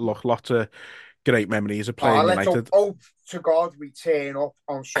 no, lots of great memories of Oh, playing let's United. hope to God we turn up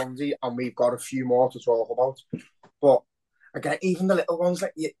on Sunday and we've got a few more to talk about. But again, even the little ones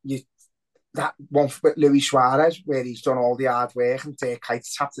like you that one with Luis Suarez, where he's done all the hard work and Dirk Kuyt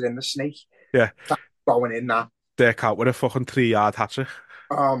tapped it in the snake. Yeah, That's going in that. Dirk out with a fucking 3-yard hat-trick.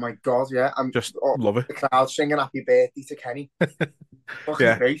 Oh my God, yeah. And Just love it. the crowd singing happy birthday to Kenny. Fucking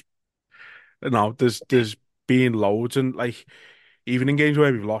Yeah, great. no, there's been loads, and like even in games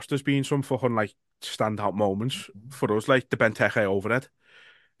where we've lost, there's been some fucking like standout moments for us. Like the Benteke overhead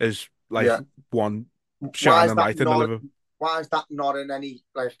is like Yeah. one Why is shining that light in the not Liverpool. why is that not in any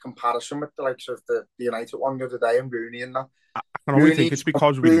like comparison with the likes of the United one the other day and Rooney and that? I can only think it's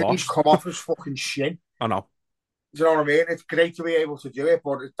because we Rooney's lost. come off his fucking shin. I know. Do you know what I mean? It's great to be able to do it,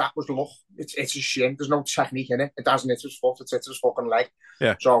 but that was luck. It's a shin. There's no technique in it. It doesn't hit his foot. It's his fucking leg.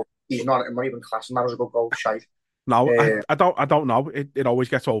 Yeah. So he's not even classing that as a good goal. Shite. No, Uh, I don't know. It always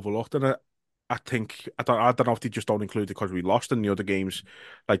gets overlooked, and I think I don't know if they just don't include it because we lost in the other games,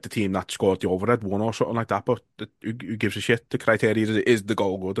 like the team that scored the overhead won or something like that. But who gives a shit? The criteria is the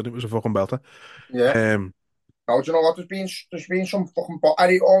goal good, and it was a fucking belter. yeah. Um, Oh, do you know what? There's been some fucking.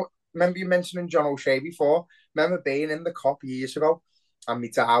 Remember you mentioning John O'Shea before? Remember being in the Cop years ago, and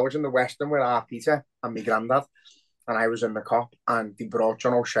me I was in the Western with our Peter and my granddad, and I was in the Cop, and they brought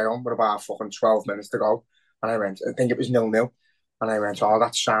John O'Shea on with about fucking 12 minutes to go, and I went, I think it was 0-0, and I went, oh,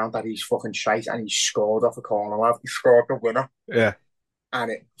 that sound that he's fucking shite, and he scored off a corner, lad. He scored the winner, yeah,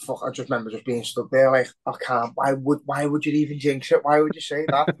 and I just remember just being stood there like, I can't. Why would you even jinx it? Why would you say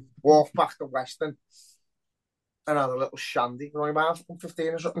that? Walk back to Western. and had a little shandy, only about 15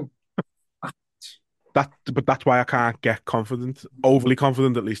 or something. But that's why I can't get confident, overly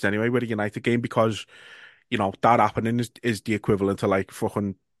confident at least anyway, with a United game because that happening is the equivalent to like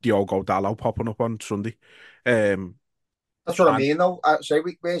fucking Diogo Dalot popping up on Sunday. That's what I And mean, though. So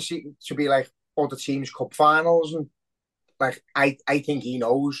we're seeking to be like other teams' cup finals, and like I think he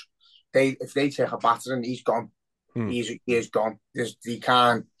knows if they take a battering, he's gone. He is gone.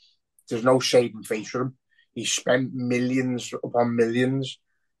 There's no saving face for him. He's spent millions upon millions.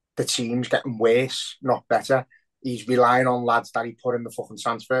 The team's getting worse, not better. He's relying on lads that he put in the fucking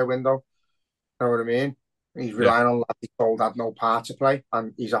transfer window. You know what I mean? He's relying on lads he told had no part to play,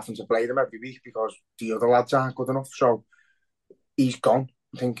 and he's having to play them every week because the other lads aren't good enough. So he's gone,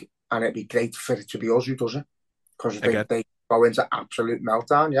 I think, and it'd be great for it to be us who does it because I think they go into absolute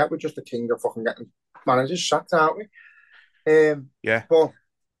meltdown. Yeah, we're just the king of fucking getting managers sacked, aren't we? But yeah,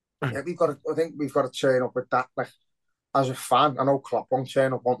 I think we've got to turn up with that. Like, as a fan, I know Klopp won't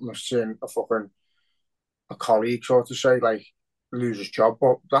turn up wanting us seeing a colleague, so to say, like, lose his job,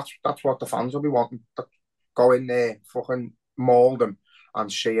 but that's what the fans will be wanting. Go in there, fucking maul them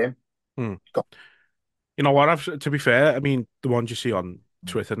and see him. Go. You know what? To be fair, I mean, the ones you see on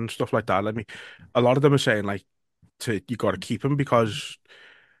Twitter and stuff like that, a lot of them are saying like, you got to keep him because,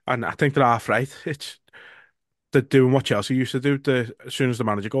 and I think they're half right. They're doing what Chelsea used to do. As soon as the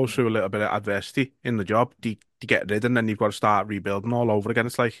manager goes through a little bit of adversity in the job, they get rid, and then you've got to start rebuilding all over again.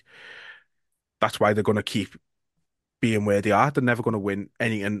 It's like that's why they're going to keep being where they are. They're never going to win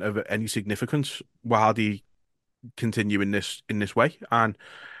anything of any significance while they continue in this way. And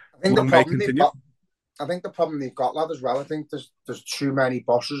I think the problem they've got, lad, as well. I think there's too many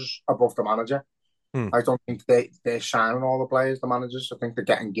bosses above the manager. I don't think they're signing all the players, the managers. I think they're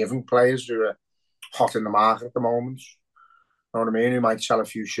getting given players who are hot in the market at the moment. You know what I mean? Who might sell a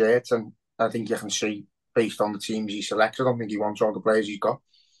few shirts, and I think you can see based on the teams he selected. I don't think he wants all the players he's got.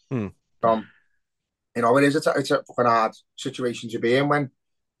 It is. It's a fucking hard situation to be in when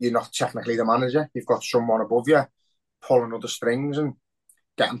you're not technically the manager. You've got someone above you pulling other strings and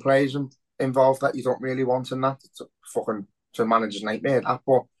getting players involved that you don't really want in that. It's a manager's nightmare, that.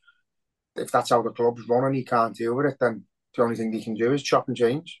 But if that's how the club's run and he can't deal with it, then the only thing they can do is chop and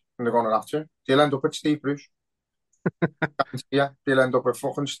change, and they're going to have to. They'll end up with Steve Bruce. Yeah, they'll end up with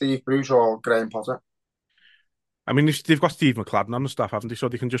fucking Steve Bruce or Graham Potter. I mean, they've got Steve McCladden on the staff, haven't they? So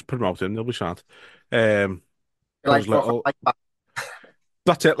they can just promote him. They'll be sad. That's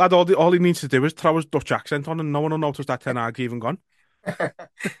it, lad. All he needs to do is throw his Dutch accent on, and no one will notice that Ten Hag even gone. But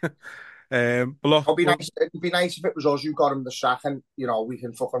look, it'd be nice if it was us who got him the sack, and we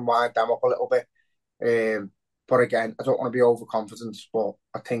can fucking wind them up a little bit. But again, I don't want to be overconfident, but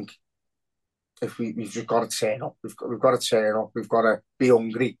I think if we've just got to turn up, we've got to turn up, we've got to be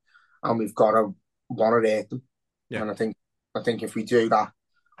hungry, and we've got to want to hurt them. Yeah. And I think if we do that,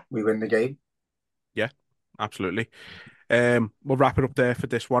 we win the game. Yeah, absolutely. We'll wrap it up there for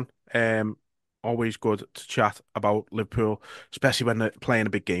this one. Always good to chat about Liverpool, especially when they're playing a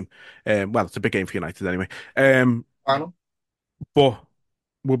big game. Well, it's a big game for United anyway. But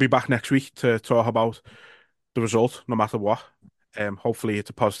we'll be back next week to talk about the result, no matter what. Hopefully it's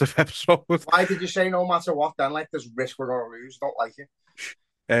a positive episode. Why did you say no matter what then? Like, there's risk we're going to lose. Don't like it.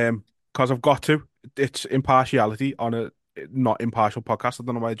 Because I've got to. It's impartiality on a not impartial podcast. I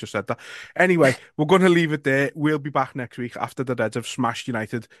don't know why I just said that. Anyway, we're going to leave it there. We'll be back next week after the Reds have smashed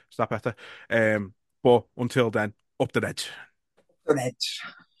United. Is that better? But until then, up the Reds. The Reds.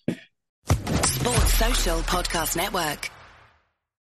 Sports Social Podcast Network.